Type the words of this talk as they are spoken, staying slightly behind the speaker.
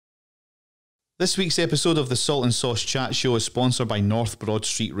This week's episode of the Salt and Sauce Chat Show is sponsored by North Broad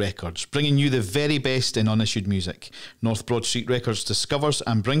Street Records, bringing you the very best in unissued music. North Broad Street Records discovers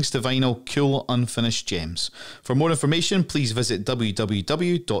and brings to vinyl cool, unfinished gems. For more information, please visit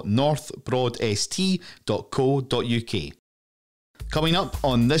www.northbroadst.co.uk. Coming up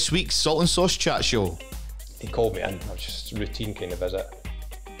on this week's Salt and Sauce Chat Show. He called me in, it was just a routine kind of visit.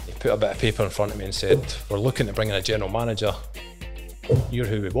 He put a bit of paper in front of me and said, "We're looking to bring in a general manager. You're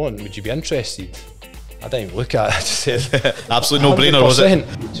who we want, would you be interested?" I didn't even look at it, I just said absolute no-brainer, was it?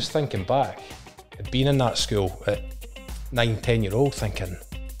 Just thinking back, I'd been in that school at 9-10 year old thinking,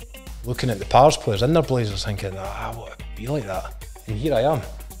 looking at the Pars players in their blazers thinking, I want to be like that. And here I am,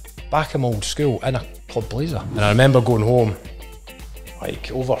 back in my old school in a club blazer. And I remember going home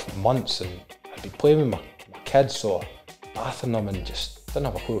like over months and I'd be playing with my kids or bathing them and just didn't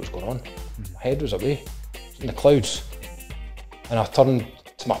have a clue what was going on. My head was away, it was in the clouds. And I turned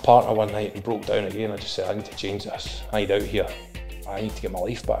to my partner one night and broke down again. I just said, I need to change this. I need out here. I need to get my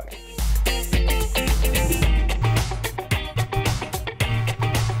life back.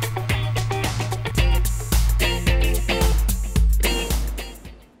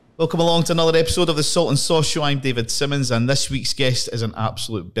 Welcome along to another episode of the Salt and Sauce Show. I'm David Simmonds, and this week's guest is an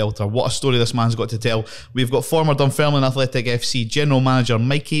absolute belter. What a story this man's got to tell. We've got former Dunfermline Athletic FC General Manager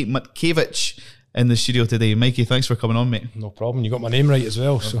Mikey Mlotkiewicz in the studio today. Mikey, thanks for coming on, mate. No problem. You got my name right as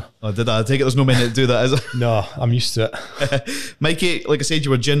well. So. Oh, did I take it? There's no minute to do that, is it? No, I'm used to it. Mikey, like I said,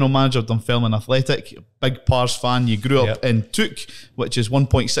 you were general manager of Dunfermline Athletic, big Pars fan. You grew up in Took, which is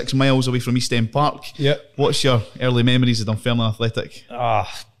 1.6 miles away from East End Park. Yep. What's your early memories of Dunfermline Athletic?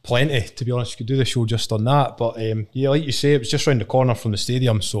 Plenty, to be honest. You could do the show just on that. But yeah, like you say, it was just round the corner from the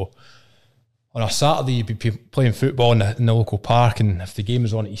stadium. So on a Saturday, you'd be playing football in the local park, and if the game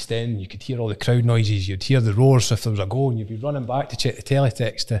was on at East End, you could hear all the crowd noises, you'd hear the roars if there was a goal, and you'd be running back to check the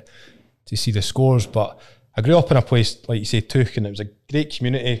teletext to see the scores. But I grew up in a place, like you say, Took, and it was a great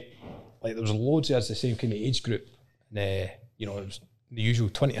community. Like there was loads of us, the same kind of age group. And, you know, it was the usual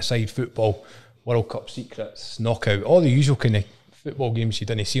 20-a-side football, World Cup secrets, knockout, all the usual kind of football games you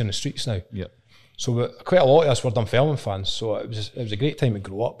didn't see on the streets now. Yep. So quite a lot of us were Dunfermline fans, so it was a great time to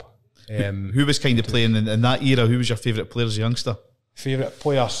grow up. Who was kind of playing in that era? Who was your favourite player as a youngster? Favourite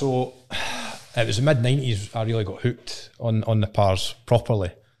player? So it was the mid-90s I really got hooked on the Pars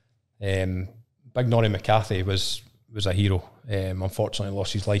properly. Big Norrie McCarthy was a hero. Unfortunately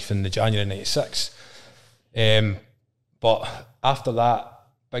lost his life in the January '96. But after that,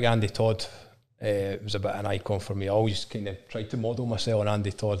 Big Andy Todd was a bit of an icon for me. I always kind of tried to model myself on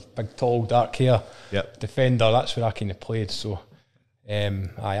Andy Todd. Big, tall, dark hair, defender, that's where I kind of played. So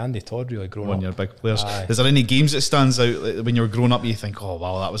Andy Todd really growing up. One of your big players. Is there any games that stands out when you were growing up you think, oh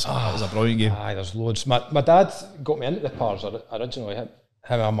wow, that was a brilliant game? There's loads. My dad got me into the Pars originally. Him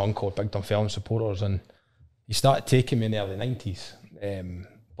and my uncle were big Dunfermline supporters, and he started taking me in the early 90s.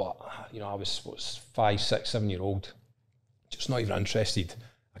 But you know, I was 5, 6, 7 year old, just not even interested.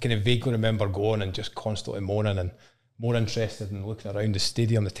 I kind of vaguely remember going and just constantly moaning and more interested in looking around the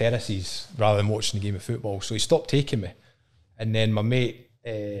stadium, the terraces, rather than watching the game of football. So he stopped taking me. And then my mate,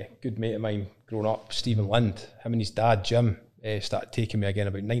 good mate of mine growing up, Stephen Lind, him and his dad, Jim, started taking me again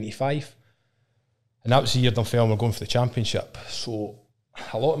about 95. And that was the year Dunfermline were going for the championship. So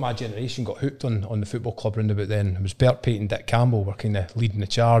a lot of my generation got hooked on the football club round about then. It was Bert Pate and Dick Campbell were kind of leading the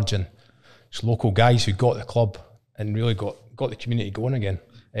charge, and just local guys who got the club and really got the community going again.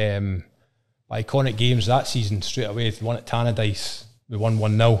 Iconic games that season straight away. The one at Tannadice, we won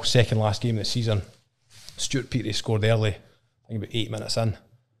 1-0, second last game of the season. Stuart Petrie scored early, I think about 8 minutes in, and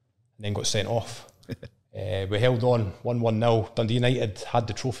then got sent off. We held on, 1-0. Dundee United had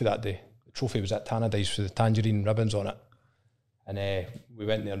the trophy that day. The trophy was at Tannadice with the tangerine ribbons on it. And we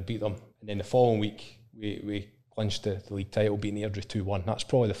went there and beat them. And then the following week, we clinched the league title, beating Airdrie 2-1. That's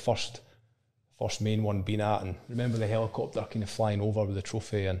probably the first main one being at. And remember the helicopter kind of flying over with the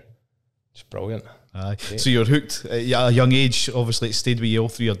trophy, and it's brilliant. So you're hooked at a young age. Obviously it stayed with you all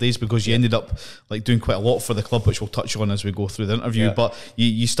through your days because you ended up like doing quite a lot for the club, which we'll touch on as we go through the interview. But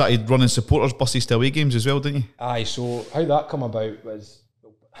you started running supporters buses to away games as well, didn't you? So how that come about was,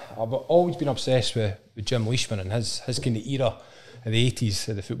 I've always been obsessed with Jim Leishman and his kind of era in the 80s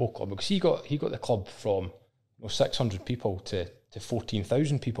of the football club, because he got the club from 600 people to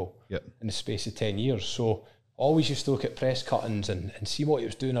 14,000 people in the space of 10 years. So I always used to look at press cuttings and see what he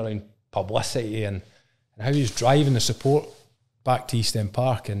was doing around publicity and how he was driving the support back to East End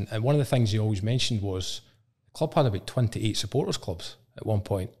Park. And one of the things he always mentioned was the club had about 28 supporters clubs at one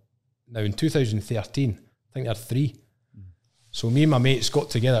point. Now in 2013, I think there are 3. So me and my mates got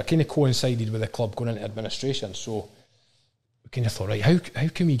together, kind of coincided with the club going into administration. So we kind of thought, right, how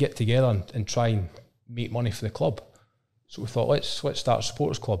can we get together and try and make money for the club? So we thought, let's start a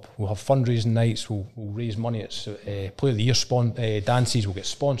supporters club. We'll have fundraising nights. We'll raise money. It's Player of the Year dances. We'll get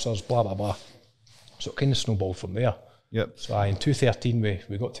sponsors. Blah blah blah. So it kind of snowballed from there. Yep. So in 2013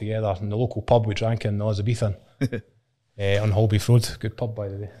 we got together in the local pub we drank in Elizabethan on Holbeath Road. Good pub, by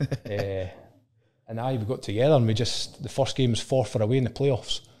the way. And we got together and the first game was 4-4 away in the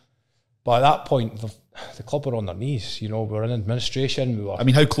playoffs. But at that point, the club were on their knees. You know, we were in administration. I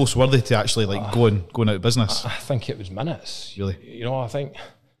mean, how close were they to actually going out of business? I think it was minutes. Really? You know,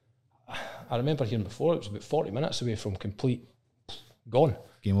 I remember hearing before it was about 40 minutes away from complete gone.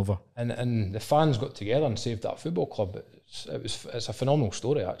 Game over. And the fans got together and saved that football club. It's a phenomenal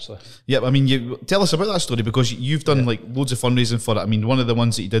story, actually. Yeah, I mean, tell us about that story, because you've done loads of fundraising for it. I mean, one of the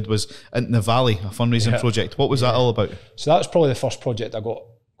ones that you did was in the Valley, a fundraising project. What was that all about? So that was probably the first project I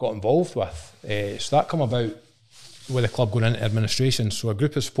got involved with. So that come about with the club going into administration. So a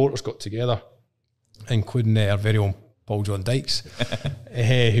group of supporters got together, including our very own Paul John Dykes,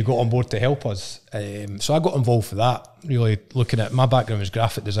 who got on board to help us. So I got involved with that, really looking at, my background was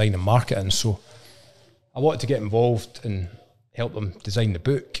graphic design and marketing, so I wanted to get involved and help them design the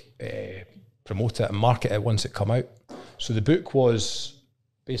book, promote it and market it once it come out. So the book was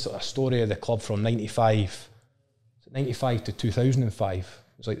basically a story of the club from 95 to 2005.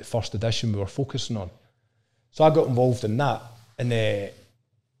 It was like the first edition we were focusing on. So I got involved in that, and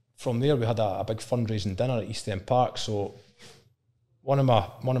from there we had a big fundraising dinner at East End Park. So one of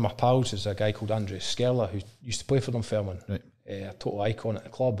my pals is a guy called Andrew Skerla, who used to play for Dunfermline, right. A total icon at the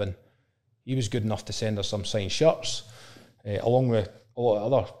club, and he was good enough to send us some signed shirts, along with a lot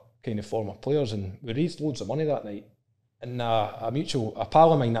of other kind of former players, and we raised loads of money that night. And a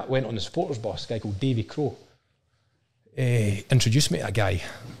pal of mine that went on the supporters bus, a guy called Davy Crow, introduced me to a guy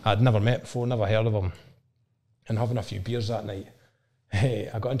I'd never met before, never heard of him, and having a few beers that night,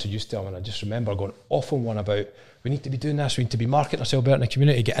 I got introduced to him, and I just remember going off on one about, we need to be doing this, we need to be marketing ourselves better in the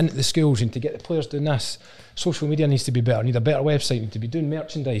community, get into the schools, we need to get the players doing this, social media needs to be better, need a better website, need to be doing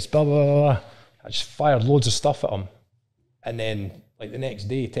merchandise, blah blah blah blah. I just fired loads of stuff at him, and then like the next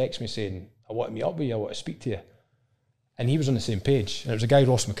day he texted me saying, I want to meet up with you, I want to speak to you. And he was on the same page, and it was a guy,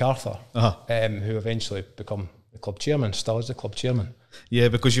 Ross MacArthur, who eventually become the club chairman, still is the club chairman. Yeah,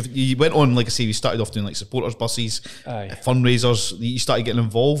 because you went on, like I say, you started off doing like supporters buses, fundraisers. You started getting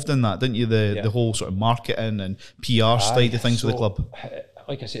involved in that, didn't you? The whole sort of marketing and PR side of things with the club.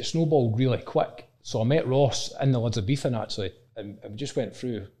 Like I said, it snowballed really quick. So I met Ross in the Elizabethan actually, and we just went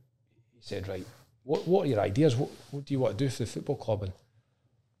through. He said, right, what are your ideas? What do you want to do for the football club? And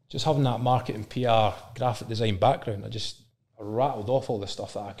just having that marketing, PR, graphic design background, I rattled off all the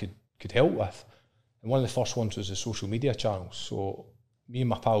stuff that I could help with. And one of the first ones was the social media channels. So me and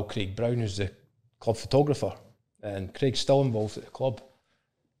my pal Craig Brown, who's the club photographer, and Craig's still involved at the club.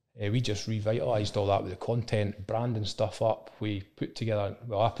 We just revitalised all that with the content, branding stuff up. I put together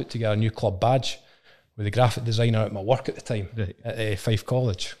a new club badge with the graphic designer at my work at the time, right, at Fife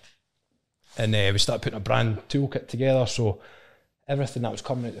College. And we started putting a brand toolkit together. So everything that was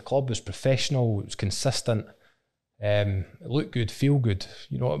coming out of the club was professional, it was consistent, it looked good, feel good.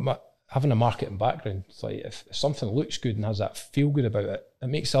 You know, having a marketing background, it's like if something looks good and has that feel good about it, it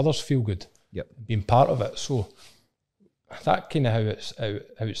makes others feel good. Yep. Being part of it. So that kind of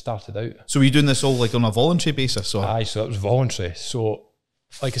how it started out. So were you doing this all like on a voluntary basis? Or? Aye, so it was voluntary. So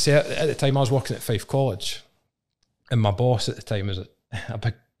like I said, at the time I was working at Fife College, and my boss at the time was a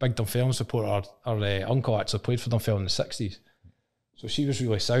big Dunfermline supporter. Our uncle actually played for Dunfermline in the 60s. So she was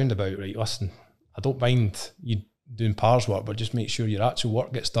really sound about, right, listen, I don't mind you doing PARS work, but just make sure your actual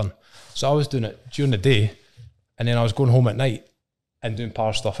work gets done. So I was doing it during the day, and then I was going home at night and doing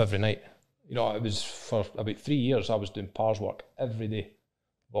PARS stuff every night. You know, it was for about 3 years I was doing PARS work every day,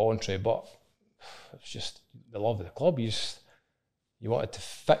 voluntary, but it was just the love of the club. You wanted to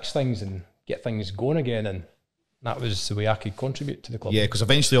fix things and get things going again, and that was the way I could contribute to the club. Yeah, because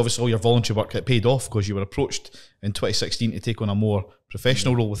eventually, obviously, all your voluntary work got paid off because you were approached in 2016 to take on a more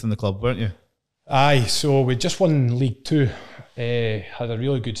professional role within the club, weren't you? Aye, so we just won League Two, had a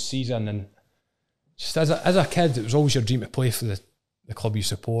really good season, and just as a kid, it was always your dream to play for the club you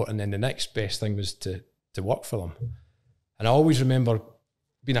support, and then the next best thing was to work for them. And I always remember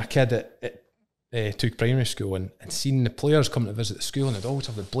being a kid at Took Primary School and seeing the players come to visit the school, and they'd always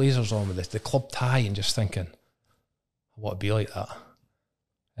have the blazers on with the club tie, and just thinking, I want to be like that.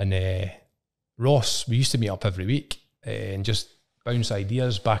 And Ross, we used to meet up every week and just bounce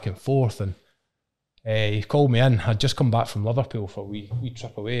ideas back and forth, and he called me in. I'd just come back from Liverpool for a wee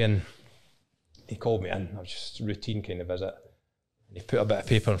trip away, and he called me in. It was just a routine kind of visit. And he put a bit of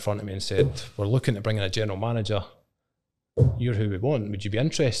paper in front of me and said, we're looking to bring in a general manager. you're who we want. Would you be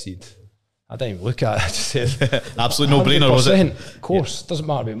interested? I didn't even look at it. I just said, absolute no-brainer, was it? Of course. Doesn't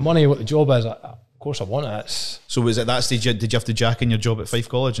matter about money, what the job is. Of course I want it. So was at that stage, did you have to jack in your job at Fife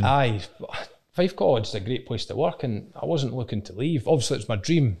College? Aye. Fife College is a great place to work, and I wasn't looking to leave. Obviously, it's my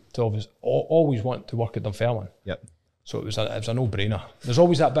dream to always want to work at Dunfermline. Yep. So it was a no-brainer. There's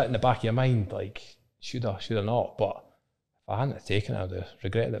always that bit in the back of your mind, like, should I not? But if I hadn't taken it, I would have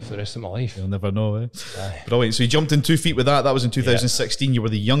regretted it for the rest of my life. You'll never know, eh? Brilliant. So you jumped in 2 feet with that. That was in 2016. Yeah. You were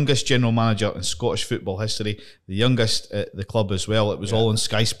the youngest general manager in Scottish football history, the youngest at the club as well. It was all on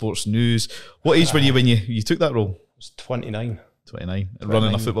Sky Sports News. What age were you when you took that role? I was 29. 29.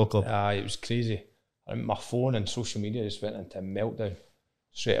 Running a football club. It was crazy. My phone and social media just went into a meltdown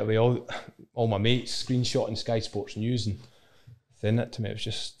straight away. All my mates screenshotting Sky Sports News and sending it to me. It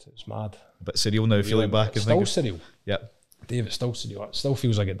was mad. A bit surreal now if you look back. It's still surreal. Yeah. Dave, it's still surreal. It still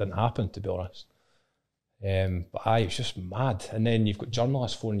feels like it didn't happen, to be honest. But it was just mad. And then you've got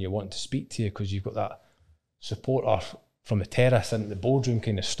journalists phoning you wanting to speak to you because you've got that supporter from the terrace into the boardroom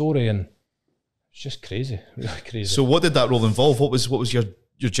kind of story, and it's just crazy, really crazy. So what did that role involve? What was your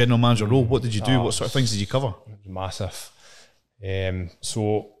general manager role? What did you do? What sort of things did you cover? It was massive.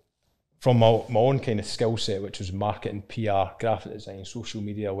 So from my own kind of skill set, which was marketing, PR, graphic design, social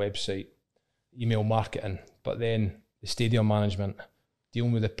media, website, email marketing, but then the stadium management,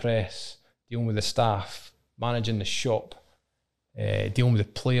 dealing with the press, dealing with the staff, managing the shop, dealing with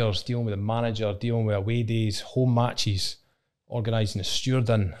the players, dealing with the manager, dealing with away days, home matches, organising the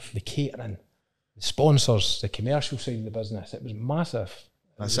stewarding, the catering, the sponsors, the commercial side of the business. It was massive.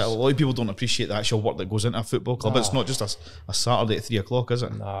 That's it. A lot of people don't appreciate the actual work that goes into a football club. It's not just a Saturday at 3 o'clock, is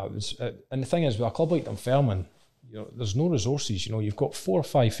it? Nah, it was. And the thing is, with a club like Dunfermline, there's no resources. You've got 4 or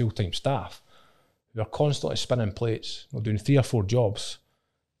 5 full-time staff who are constantly spinning plates, doing 3 or 4 jobs.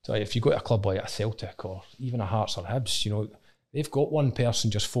 So if you go to a club like a Celtic or even a Hearts or Hibs, they've got one person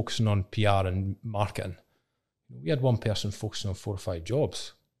just focusing on PR and marketing. We had one person focusing on 4 or 5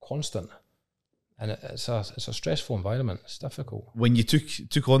 jobs, constant. And it's a stressful environment. It's difficult. When you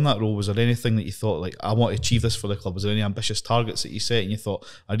took on that role, was there anything that you thought, like, I want to achieve this for the club? Was there any ambitious targets that you set and you thought,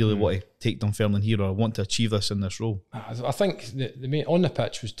 I really want to take Dunfermline here, or I want to achieve this in this role? I think the main on the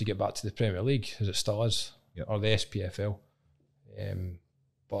pitch was to get back to the Premier League, as it still is, or the SPFL.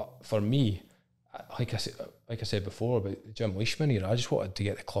 But for me, like I said before about the Jim Leishman era, I just wanted to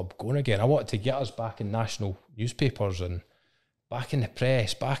get the club going again. I wanted to get us back in national newspapers and back in the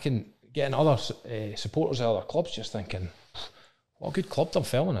press, back in getting other supporters of other clubs just thinking, what a good club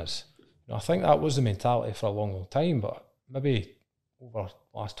Dunfermline is. I think that was the mentality for a long, long time, but maybe over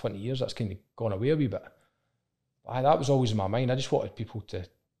the last 20 years that's kind of gone away a wee bit. But that was always in my mind. I just wanted people to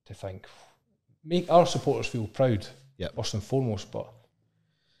think, make our supporters feel proud, first and foremost, but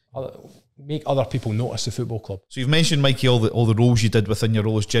make other people notice the football club. So you've mentioned, Mikey, all the roles you did within your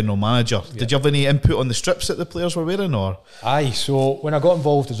role as general manager. Did you have any input on the strips that the players were wearing, or? Aye, so when I got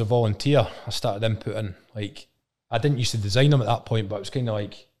involved as a volunteer, I started inputting. Like, I didn't used to design them at that point, but it was kind of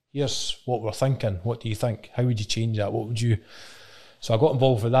like, here's what we're thinking. What do you think? How would you change that? What would you? So I got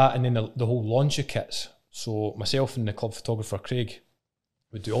involved with that, and then the whole launch of kits. So myself and the club photographer Craig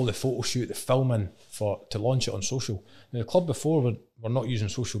would do all the photo shoot, the filming to launch it on social. Now, the club before were not using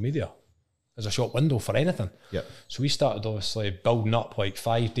social media as a shop window for anything. Yep. So we started obviously building up like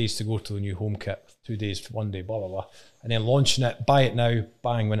 5 days to go to the new home kit, 2 days, 1 day, blah, blah, blah. And then launching it, buy it now,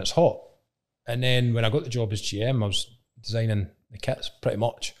 bang when it's hot. And then when I got the job as GM, I was designing the kits pretty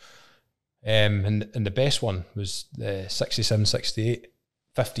much. And the best one was the 67, 68,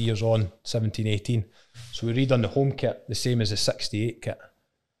 50 years on, 17, 18. So we redone the home kit the same as the 68 kit,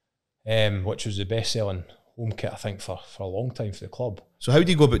 which was the best selling home kit, I think, for a long time for the club. So how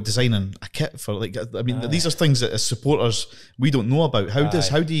do you go about designing a kit for, like, I mean, these are things that as supporters we don't know about. How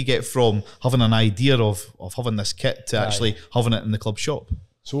do you get from having an idea of having this kit to actually having it in the club shop?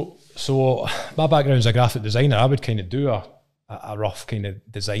 So my background as a graphic designer, I would kind of do a rough kind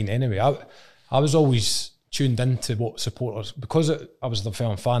of design anyway. I was always tuned into what supporters, because I was the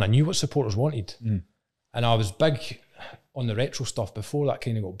Dunfermline fan, I knew what supporters wanted. And I was big on the retro stuff before that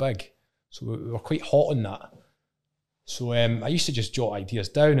kind of got big. So we were quite hot on that. So I used to just jot ideas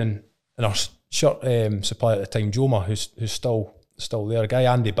down, and our shirt supplier at the time, Joma, who's still there, a guy,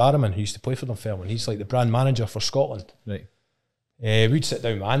 Andy Barrowman, who used to play for Dunfermline, he's like the brand manager for Scotland. Right. We'd sit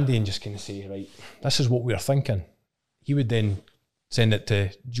down with Andy and just kind of say, right, this is what we're thinking. He would then send it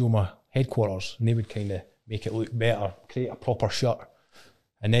to Joma headquarters, and they would kind of make it look better, create a proper shirt.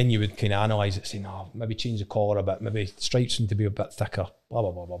 And then you would kind of analyse it, saying, maybe change the collar a bit, maybe stripes need to be a bit thicker, blah,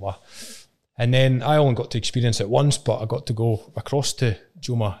 blah, blah, blah, blah. And then I only got to experience it once, but I got to go across to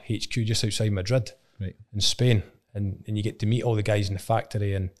Joma HQ just outside Madrid in Spain. and you get to meet all the guys in the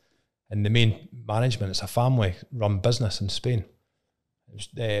factory and the main management. It's a family-run business in Spain. It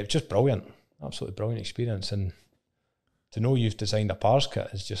was just brilliant, absolutely brilliant experience. And to know you've designed a Pars kit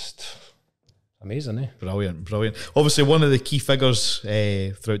is just amazing, eh? Brilliant. Obviously, one of the key figures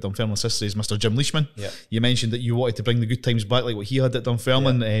throughout Dunfermline's history is Mr. Jim Leishman. Yeah. You mentioned that you wanted to bring the good times back like what he had at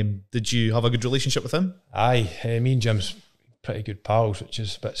Dunfermline. Yeah. Did you have a good relationship with him? Aye, me and Jim's pretty good pals, which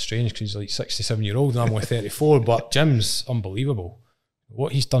is a bit strange because he's like 67-year-old and I'm only 34, but Jim's unbelievable.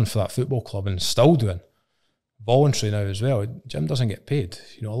 What he's done for that football club and still doing, voluntary now as well. Jim doesn't get paid.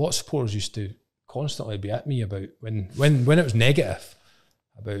 You know, a lot of supporters used to constantly be at me about when it was negative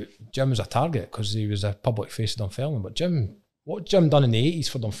about Jim as a target because he was a public face of Dunfermline. But what Jim done in the 80s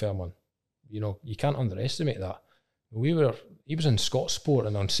for Dunfermline, you know, you can't underestimate that. He was in Scotsport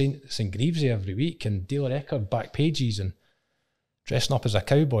and on St Greavesy every week and Daily Record back pages and dressing up as a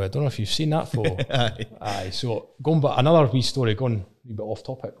cowboy. I don't know if you've seen that photo. Aye. So going back, another wee story, going a wee bit off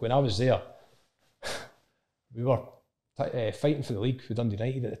topic. When I was there, we were fighting for the league with Dundee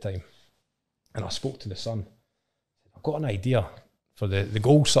United at the time, and I spoke to the Sun. I've got an idea for the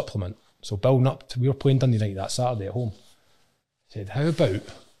goal supplement. So building up to, we were playing Dundee United that Saturday at home. I said, how about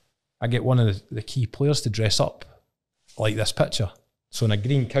I get one of the key players to dress up like this picture? So in a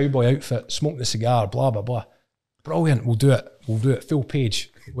green cowboy outfit, smoke the cigar, blah, blah, blah. Brilliant, we'll do it, full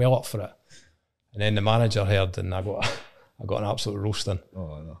page, well up for it. And then the manager heard and I got an absolute roasting.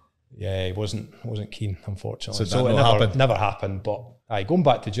 Oh no. Yeah, he wasn't keen, unfortunately. So it never happened. But going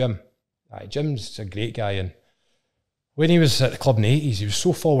back to Jim, Jim's a great guy, and when he was at the club in the 80s, he was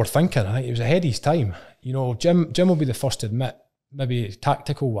so forward thinking. I think he was ahead of his time. You know, Jim will be the first to admit, maybe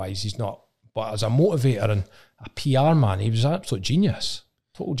tactical wise, he's not, but as a motivator and a PR man, he was an absolute genius,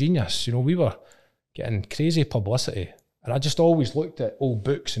 total genius. You know, we were getting crazy publicity, and I just always looked at old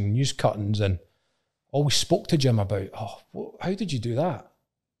books and news cuttings and always spoke to Jim about, how did you do that?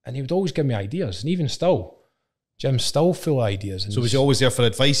 And he would always give me ideas, and even still, Jim's still full of ideas. And so was he always there for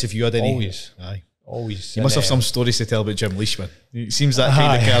advice if you had any? Always. Aye. Always. You must have some stories to tell about Jim Leishman. He seems that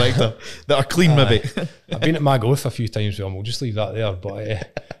kind of character that are clean, maybe. I've been at Magaluf a few times with him. We'll just leave that there.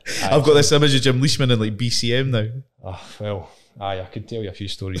 But I've got this image of Jim Leishman in like BCM now. Well, I could tell you a few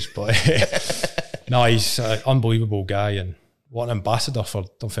stories, but no, he's an unbelievable guy and what an ambassador for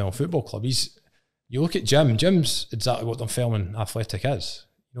Dunfermline Football Club. You look at Jim's exactly what Dunfermline Athletic is.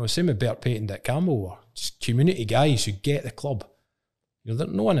 You know, same with Bert Pate and Dick Campbell were just community guys who get the club. You know, they're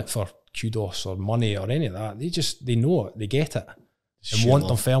not in it for kudos or money or any of that. They know it, they get it, and want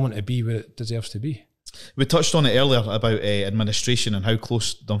Dunfermline to be where it deserves to be. We touched on it earlier about administration and how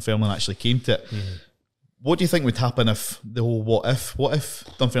close Dunfermline actually came to it. Mm-hmm. What do you think would happen if the whole what if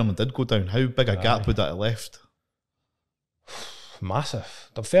Dunfermline did go down? How big a gap would that have left? Massive.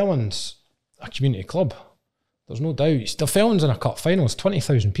 Dunfermline's a community club. There's no doubt. Dunfermline's in a cup final. It's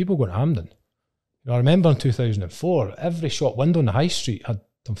 20,000 people going to Hampden. You know, I remember in 2004, every shop window in the high street had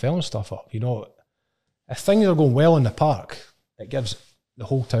Dunfermline stuff up. You know, if things are going well in the park, it gives the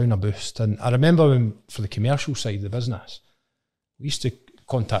whole town a boost. And I remember when, for the commercial side of the business, we used to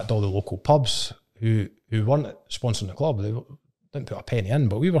contact all the local pubs who weren't sponsoring the club. They didn't put a penny in,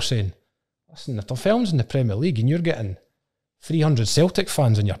 but we were saying, listen, if Dunfermline's in the Premier League and you're getting 300 Celtic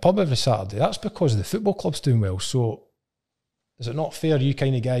fans in your pub every Saturday, that's because the football club's doing well. So is it not fair you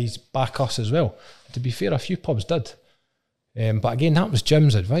kind of guys back us as well? To be fair, a few pubs did. But again, that was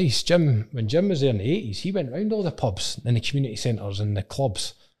Jim's advice. When Jim was there in the 80s, he went round all the pubs and the community centres and the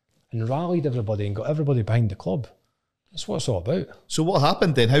clubs and rallied everybody and got everybody behind the club. That's what it's all about. So what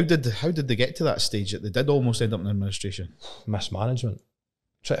happened then? How did they get to that stage that they did almost end up in administration? Mismanagement.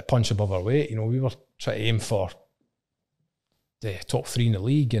 Try to punch above our weight. You know, we were trying to aim for the top 3 in the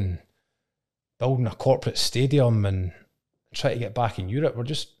league and building a corporate stadium and try to get back in Europe. We're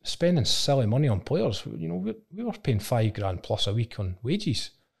just spending silly money on players. You know, we were paying $5,000 plus a week on wages.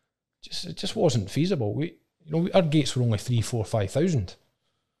 It just wasn't feasible. Our gates were only 3,000, 4,000, 5,000.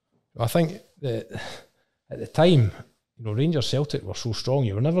 I think that at the time, you know, Rangers Celtic were so strong.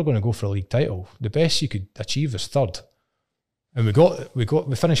 You were never going to go for a league title. The best you could achieve was 3rd, and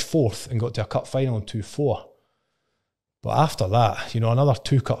we finished 4th and got to a cup final in 2004. But after that, you know, another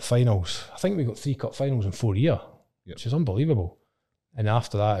 2 cup finals. I think we got 3 cup finals in 4 years. Yep. Which is unbelievable. And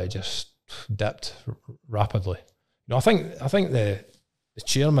after that, it just dipped rapidly. You know, I think the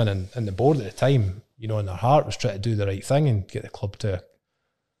chairman and the board at the time, you know, in their heart was trying to do the right thing and get the club to,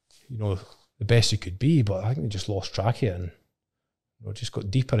 you know, the best it could be. But I think they just lost track of it and, you know, just got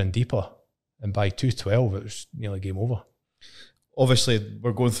deeper and deeper. And by 2012, it was nearly game over. Obviously,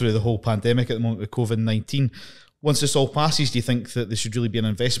 we're going through the whole pandemic at the moment with COVID-19. Once this all passes, do you think that there should really be an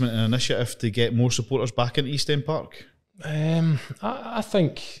investment and initiative to get more supporters back into East End Park? I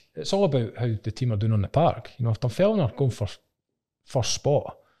think it's all about how the team are doing on the park. You know, if Dunfermline are going for first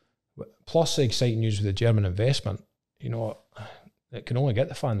spot, plus the exciting news with the German investment, you know, it can only get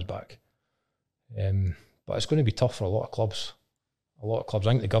the fans back. But it's going to be tough for a lot of clubs. I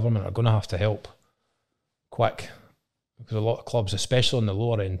think the government are going to have to help quick, because a lot of clubs, especially on the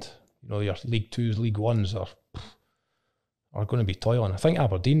lower end, you know, your League 2s, League 1s are going to be toiling. I think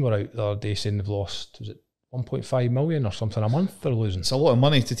Aberdeen were out the other day saying they've lost, was it 1.5 million or something a month they're losing? It's a lot of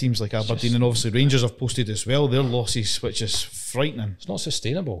money to teams like Aberdeen, and obviously Rangers have posted as well their losses, which is frightening. It's not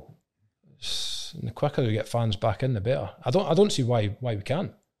sustainable. And the quicker we get fans back in, the better. I don't see why we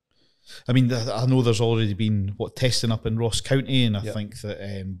can't. I mean, I know there's already been testing up in Ross County, and I think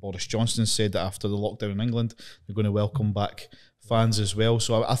that Boris Johnson said that after the lockdown in England, they're going to welcome back fans as well.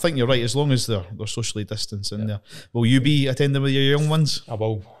 So I think you're right, as long as they're socially distanced in there. Will you be attending with your young ones? I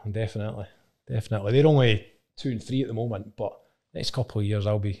will, definitely. They're only 2 and 3 at the moment, but next couple of years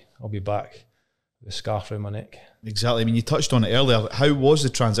I'll be back with a scarf around my neck. Exactly. I mean, you touched on it earlier. How was the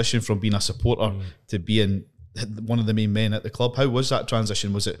transition from being a supporter to being one of the main men at the club? How was that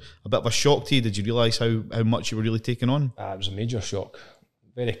transition? Was it a bit of a shock to you? Did you realise how much you were really taking on? It was a major shock.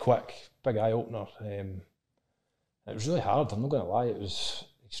 Very quick, big eye opener. It was really hard, I'm not going to lie. It was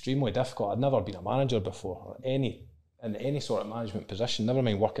extremely difficult. I'd never been a manager before, or in any sort of management position, never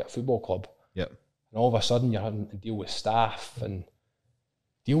mind work at a football club. Yep. And all of a sudden you're having to deal with staff and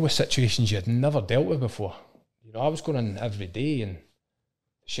deal with situations you had never dealt with before. You know, I was going in every day and the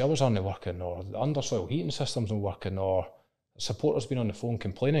showers aren't working, or the undersoil heating system's not working, or the supporter's been on the phone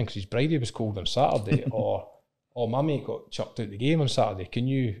complaining because his bridie was cold on Saturday, or my mate got chucked out the game on Saturday. Can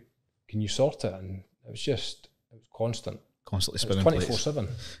you sort it? And it was constant. Constantly spinning plates. 24/7.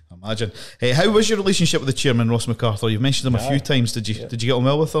 Imagine. Hey, how was your relationship with the chairman, Ross MacArthur? You've mentioned him a few times. Did you get on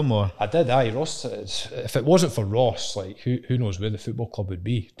well with him, or? I did. Ross. If it wasn't for Ross, like who knows where the football club would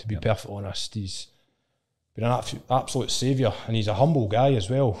be? To be perfectly honest, he's been an absolute saviour, and he's a humble guy as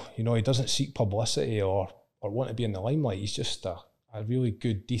well. You know, he doesn't seek publicity or want to be in the limelight. He's just a really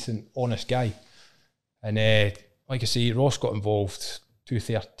good, decent, honest guy. And like I say, Ross got involved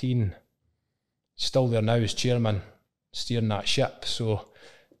 2013. Still there now as chairman, steering that ship. So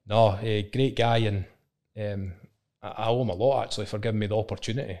no, great guy, and I owe him a lot actually for giving me the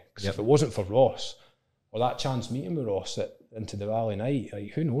opportunity, because if it wasn't for Ross or that chance meeting with Ross into the Valley night,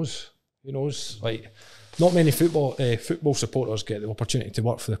 like who knows, like not many football supporters get the opportunity to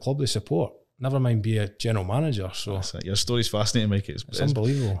work for the club they support, never mind be a general manager. So your story's fascinating, Mike. It's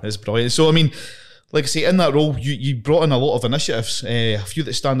unbelievable. It's brilliant. So I mean, like I say, in that role, you brought in a lot of initiatives. A few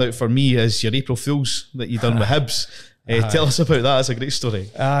that stand out for me is your April Fools that you done with Hibs. Tell us about that. It's a great story.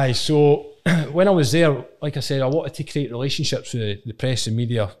 So when I was there, like I said, I wanted to create relationships with the press and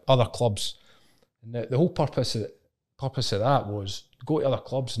media, other clubs. And the whole purpose of that was to go to other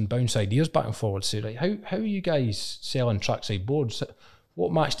clubs and bounce ideas back and forward. Say, right, how are you guys selling trackside boards?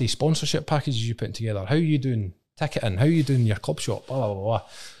 What match day sponsorship packages are you putting together? How are you doing ticketing? How are you doing your club shop? Blah, blah, blah, blah.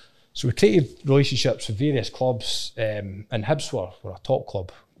 So we created relationships with various clubs, and Hibs were a top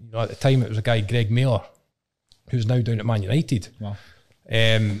club. You know, at the time it was a guy, Greg Mailer, who's now down at Man United. Wow.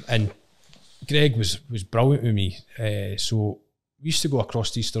 And Greg was brilliant with me. So we used to go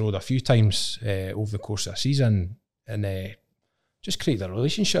across Easter Road a few times over the course of a season, and just created a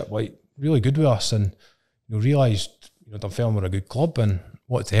relationship, like really good with us, and realised Dunfermline were a good club and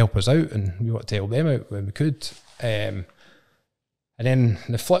wanted to help us out, and we wanted to help them out when we could. And then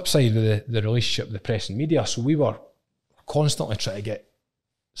the flip side of the relationship with the press and media, so we were constantly trying to get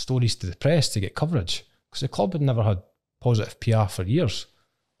stories to the press to get coverage, because the club had never had positive PR for years,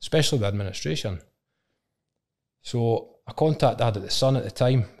 especially the administration. So a contact I had at the Sun at the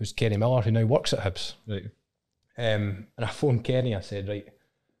time was Kenny Miller, who now works at Hibs. Right. And I phoned Kenny, I said, right,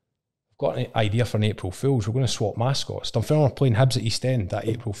 I've got an idea for an April Fools. We're going to swap mascots. Dunfermline were playing Hibs at East End that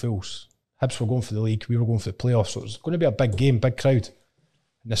April Fools. Hibs were going for the league, we were going for the playoffs, so it was going to be a big game, big crowd.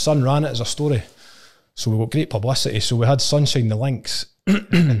 And the Sun ran it as a story. So we got great publicity. So we had Sunshine the Lynx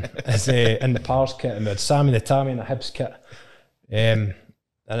as in the Pars kit, and we had Sammy the Tammy in a Hibs kit. And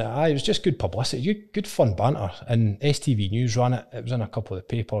it was just good publicity, good fun banter. And STV News ran it. It was in a couple of the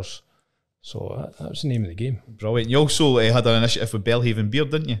papers. So that was the name of the game. Brilliant. You also had an initiative with Belhaven Beer,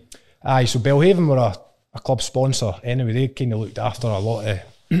 didn't you? Aye, so Belhaven were a club sponsor. Anyway, they kind of looked after a lot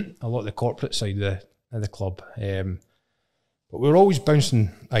of the corporate side of the club. But we were always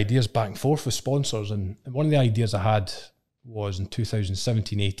bouncing ideas back and forth with sponsors, and one of the ideas I had was in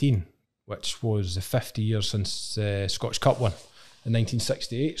 2017-18, which was the 50 years since the Scottish Cup won in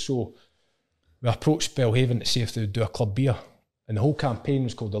 1968. So we approached Belhaven to see if they would do a club beer. And the whole campaign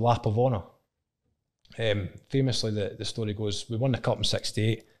was called the Lap of Honour. Famously, the story goes, we won the cup in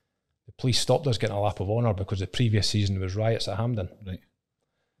 68. The police stopped us getting a Lap of Honour because the previous season there was riots at Hampden. Right.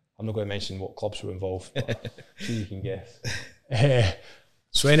 I'm not going to mention what clubs were involved, but sure you can guess.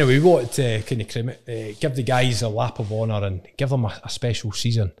 So anyway, we wanted to kind of give the guys a Lap of Honour and give them a special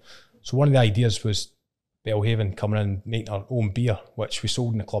season. So one of the ideas was Belhaven coming in and making our own beer, which we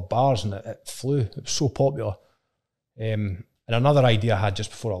sold in the club bars, and it flew. It was so popular. And another idea I had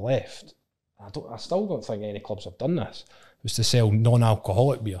just before I left, I still don't think any clubs have done this, was to sell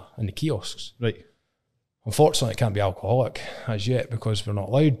non-alcoholic beer in the kiosks. Right. Unfortunately, it can't be alcoholic as yet because we're not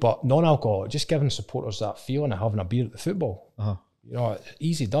allowed, but non-alcoholic, just giving supporters that feeling of having a beer at the football. You know,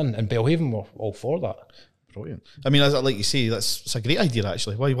 easy done. And Belhaven were all for that. Brilliant. I mean, as like you say, it's a great idea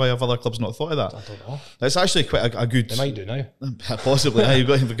actually. Why have other clubs not thought of that? I don't know. It's actually quite a good. They might do now. Possibly. You've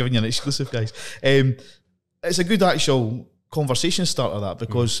got him for giving you an exclusive, guys. It's a good actual conversation starter, that,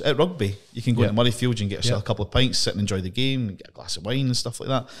 because at rugby you can go to Murrayfield and get yourself a couple of pints, sit and enjoy the game, and get a glass of wine and stuff like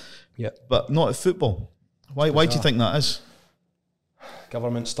that. Yeah. But not at football. Why do you think that is?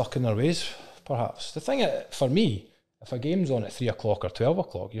 Government stuck in their ways, perhaps. The thing for me, if a game's on at 3 o'clock or 12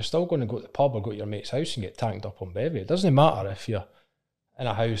 o'clock, you're still going to go to the pub or go to your mate's house and get tanked up on bevy. It doesn't matter if you're in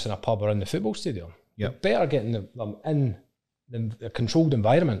a house, in a pub, or in the football stadium. You're better getting them in the controlled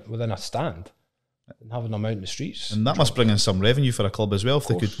environment within a stand than having them out in the streets. And that must bring in some revenue for a club as well, if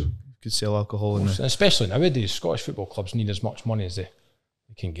they could sell alcohol. And especially nowadays, Scottish football clubs need as much money as they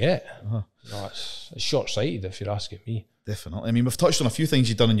can get. You know, it's short-sighted if you're asking me. Definitely. I mean, we've touched on a few things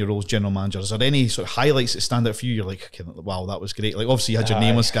you've done in your role as general manager. Is there any sort of highlights that stand out for you? You're like, okay, wow, that was great. Like, obviously you had your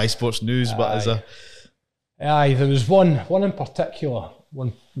name on Sky Sports News, but is there... there was one in particular,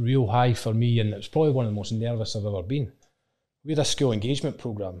 one real high for me, and it was probably one of the most nervous I've ever been. We had a school engagement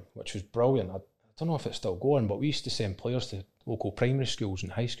programme, which was brilliant. I don't know if it's still going, but we used to send players to local primary schools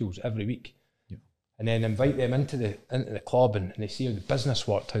and high schools every week. And then invite them into the club, and they see how the business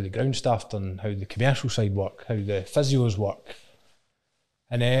worked, how the ground staff done, how the commercial side work, how the physios work.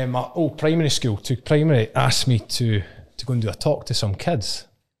 And my old primary school, primary, asked me to go and do a talk to some kids.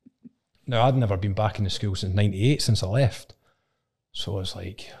 Now, I'd never been back in the school since '98, since I left. So I was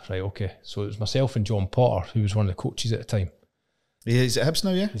like, right, okay. So it was myself and John Potter, who was one of the coaches at the time. He's at Hibs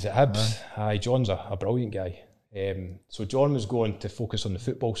now, yeah? He's at Hibs. Aye, John's a brilliant guy. So John was going to focus on the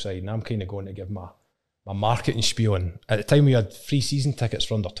football side, and I'm kind of going to give my marketing spiel. And at the time we had free season tickets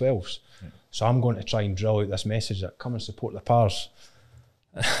for under 12s. So I'm going to try and drill out this message that come and support the Pars.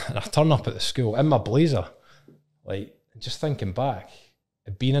 And I turn up at the school in my blazer, like, just thinking back,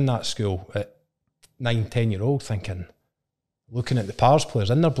 being in that school at 9-10-year-old, thinking, looking at the Pars players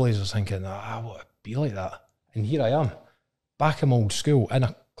in their blazers, thinking, I want to be like that. And here I am, back in my old school in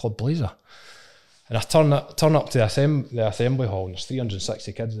a club blazer. And I turn up to the assembly hall, and there's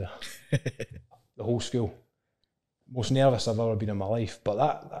 360 kids there. The whole school. Most nervous I've ever been in my life.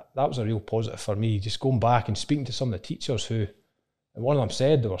 But that was a real positive for me, just going back and speaking to some of the teachers who, and one of them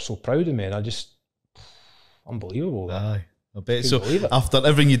said they were so proud of me, and I just, unbelievable. Aye, I bet. So after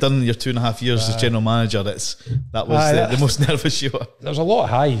everything you've done in your 2.5 years as general manager, that was the most nervous you were. There was a lot of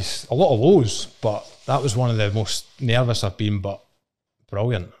highs, a lot of lows, but that was one of the most nervous I've been, but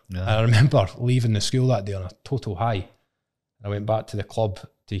brilliant. And I remember leaving the school that day on a total high. I went back to the club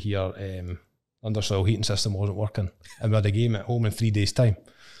to hear undersoil heating system wasn't working, and we had a game at home in 3 days' time,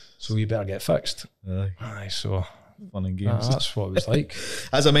 so we better get fixed. Aye, so fun and games. That's what it was like.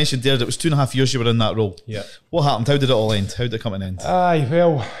 As I mentioned there, it was 2.5 years you were in that role. Yeah. What happened? How did it all end? How did it come to an end? Aye,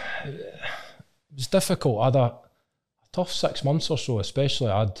 well, it was difficult. I had a tough 6 months or so, especially.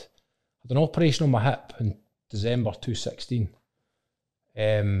 I had an operation on my hip in December 2016.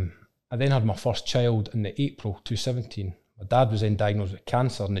 I then had my first child in the April 2017. My dad was then diagnosed with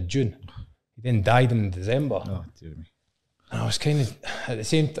cancer in June. He then died in December. Oh, dear me. And I was kind of, at the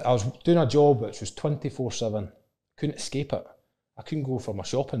same time, I was doing a job which was 24/7. Couldn't escape it. I couldn't go for my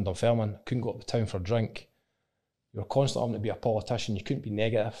shopping in Dunfermline. Couldn't go up to town for a drink. You were constantly having to be a politician. You couldn't be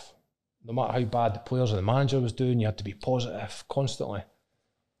negative. No matter how bad the players or the manager was doing, you had to be positive constantly.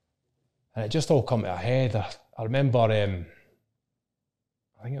 And it just all come to a head. I remember, I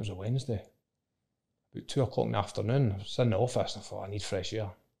think it was a Wednesday, about 2 o'clock in the afternoon. I was in the office and I thought, I need fresh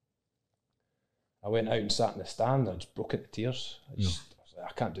air. I went out and sat in the stand. I just broke into tears. I was like,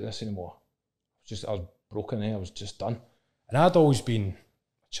 I can't do this anymore. I was broken. I was just done. And I'd always been a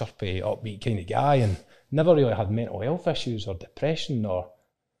chirpy, upbeat kind of guy, and never really had mental health issues or depression, but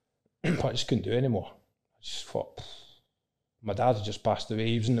I just couldn't do it anymore. I just thought, my dad had just passed away.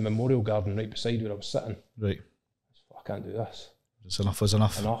 He was in the memorial garden right beside where I was sitting. Right. I just thought, I can't do this. It's enough was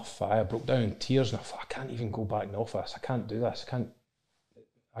enough. Enough. I broke down in tears and I thought, I can't even go back in the office. I can't do this.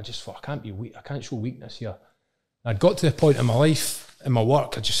 I just thought, I can't be weak. I can't show weakness here. I'd got to the point in my life, in my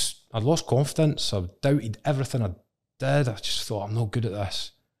work, I'd lost confidence. I doubted everything I did. I just thought, I'm not good at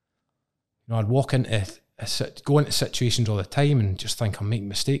this. You know, I'd walk into, go into situations all the time and just think I'm making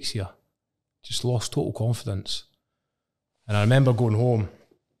mistakes here. Just lost total confidence. And I remember going home,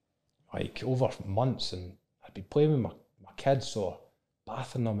 like over months, and I'd be playing with my kids or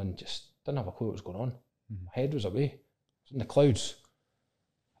bathing them and just didn't have a clue what was going on. My head was away. It was in the clouds.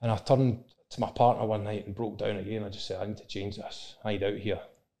 And I turned to my partner one night and broke down again. I just said, I need to change this. I need out here.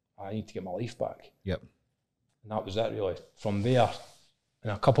 I need to get my life back. Yep. And that was it, really. From there, in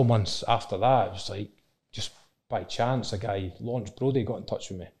a couple months after that, it was like, just by chance, a guy, Lawrence Brodie, got in touch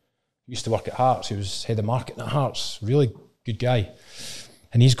with me. He used to work at Hearts. He was head of marketing at Hearts. Really good guy.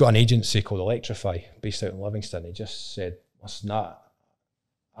 And he's got an agency called Electrify, based out in Livingston. He just said, listen, I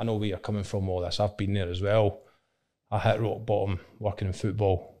know where you're coming from, all this. I've been there as well. I hit rock bottom working in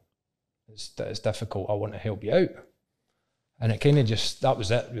football. It's difficult. I want to help you out. And it kind of just, that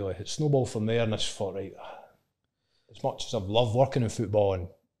was it, really. It snowballed from there, and I just thought, right, as much as I've loved working in football and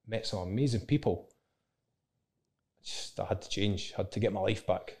met some amazing people, I had to change, had to get my life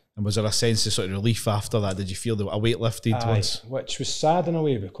back. And was there a sense of sort of relief after that? Did you feel a weight lifted once? Which was sad in a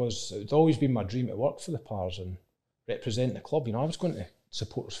way, because it had always been my dream to work for the Pars and represent the club. You know, I was going to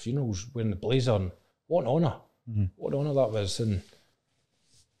supporters' funerals wearing the blazer, and what an honour. What an honour that was. And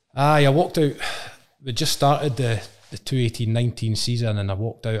I walked out, we just started the 2018-19 season, and I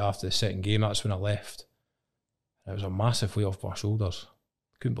walked out after the second game. That's when I left. It was a massive weight off my shoulders.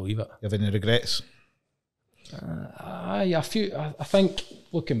 Couldn't believe it. You have any regrets? I think,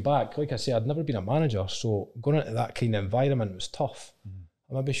 looking back, like I say, I'd never been a manager, so going into that kind of environment was tough.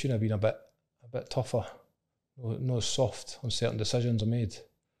 I maybe should have been a bit tougher, no soft on certain decisions I made.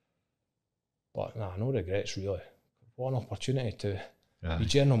 But nah, no regrets really. What an opportunity to be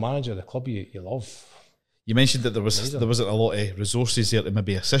general manager of the club you love. You mentioned that there wasn't a lot of resources there to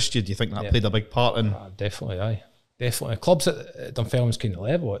maybe assist you. Do you think that played a big part in? Definitely. Clubs at Dunfermline's kind of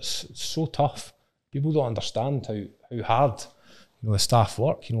level, it's so tough. People don't understand how hard, you know, the staff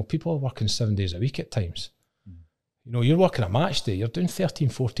work. You know, people are working 7 days a week at times. You know, you're working a match day, you're doing 13,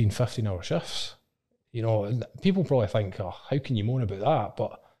 14, 15-hour shifts. You know, and people probably think, oh, how can you moan about that?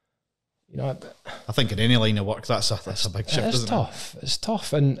 But, you know, I think in any line of work, that's a big shift, isn't it? It's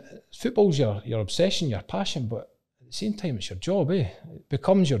tough. And football's your obsession, your passion, but at the same time, it's your job, eh? It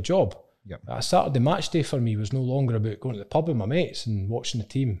becomes your job. Yep. A Saturday match day for me was no longer about going to the pub with my mates and watching the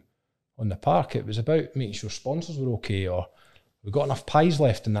team on the park. It was about making sure sponsors were okay, or we've got enough pies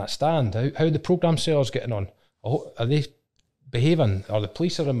left in that stand. How the programme sellers getting on? Are they behaving? Or the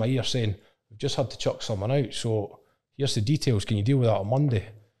police are in my ear saying, we've just had to chuck someone out, so here's the details, can you deal with that on Monday?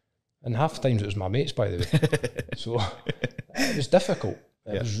 And half the times it was my mates, by the way. So it was difficult.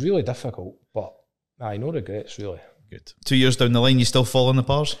 It was really difficult, but no regrets, really. Good. 2 years down the line, you still following the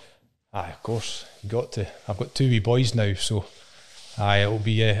Pars? Of course, you got to. I've got 2 wee boys now, so it'll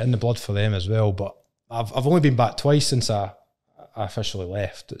be in the blood for them as well. But I've only been back twice since I officially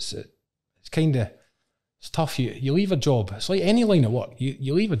left. It's kind of, it's tough. You leave a job. It's like any line of work.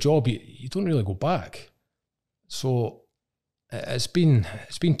 You leave a job, you don't really go back. So it's been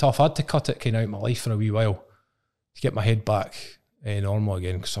tough. I had to cut it kind of out of my life for a wee while to get my head back normal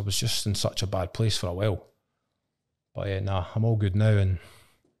again, because I was just in such a bad place for a while. But I'm all good now, and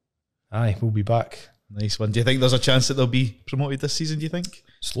we'll be back. Nice one. Do you think there's a chance that they'll be promoted this season, do you think?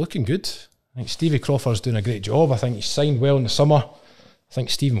 It's looking good. I think Stevie Crawford's doing a great job. I think he's signed well in the summer. I think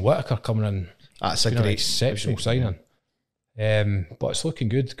Stephen Whittaker coming in. That's a great exceptional signing. But it's looking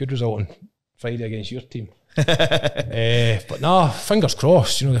good. Good result on Friday against your team. But fingers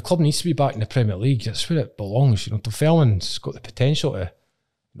crossed. You know, the club needs to be back in the Premier League. That's where it belongs. You know, Dunfermline's got the potential to,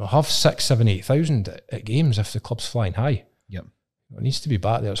 you know, have 6, 7, 8,000 at games if the club's flying high. Yep. It needs to be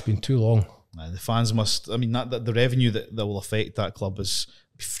back there. It's been too long. The fans must. I mean, that the revenue that will affect that club is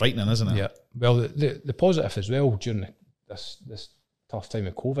frightening, isn't it? Yeah. Well, the positive as well during this tough time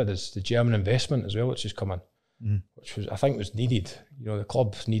of COVID is the German investment as well, which is coming, which I think was needed. You know, the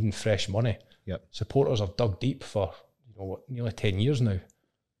club's needing fresh money. Yep. Supporters have dug deep for nearly 10 years now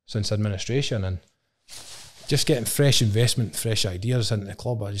since administration, and just getting fresh investment, fresh ideas into the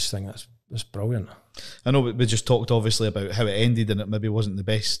club. I just think that's brilliant. I know we just talked obviously about how it ended, and it maybe wasn't the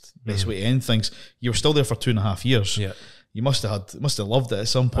best way to end things. You were still there for 2.5 years. Yeah. You must have loved it at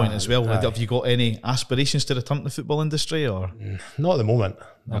some point as well. Have you got any aspirations to return to the football industry, or? Not at the moment.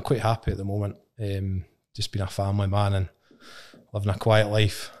 I'm quite happy at the moment. Just being a family man and living a quiet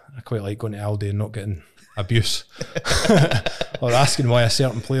life. I quite like going to Aldi and not getting abuse. Or asking why a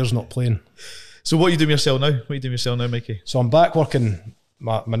certain player's not playing. So what are you doing yourself now? What are you doing yourself now, Mikey? So I'm back working,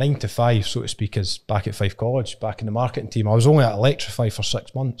 my 9 to 5, so to speak, is back at Fife College, back in the marketing team. I was only at Electrify for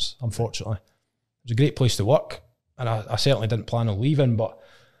 6 months, unfortunately. It was a great place to work, and I certainly didn't plan on leaving, but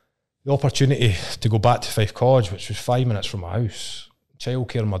the opportunity to go back to Fife College, which was 5 minutes from my house,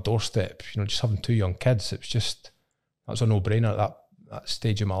 childcare on my doorstep, just having 2 young kids, it was just, that was a no-brainer at that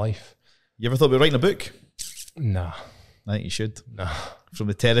stage of my life. You ever thought about writing a book? Nah. I think you should. Nah. From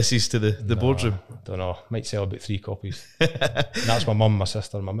the terraces to the boardroom. Don't know. Might sell about 3 copies. And that's my mum, my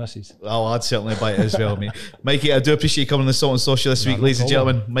sister, and my missus. Oh, I'd certainly buy it as well, mate. Mikey, I do appreciate you coming on the Salt and Social this week, ladies and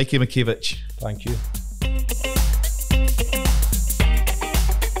gentlemen. Mikey Mlotkiewicz. Thank you.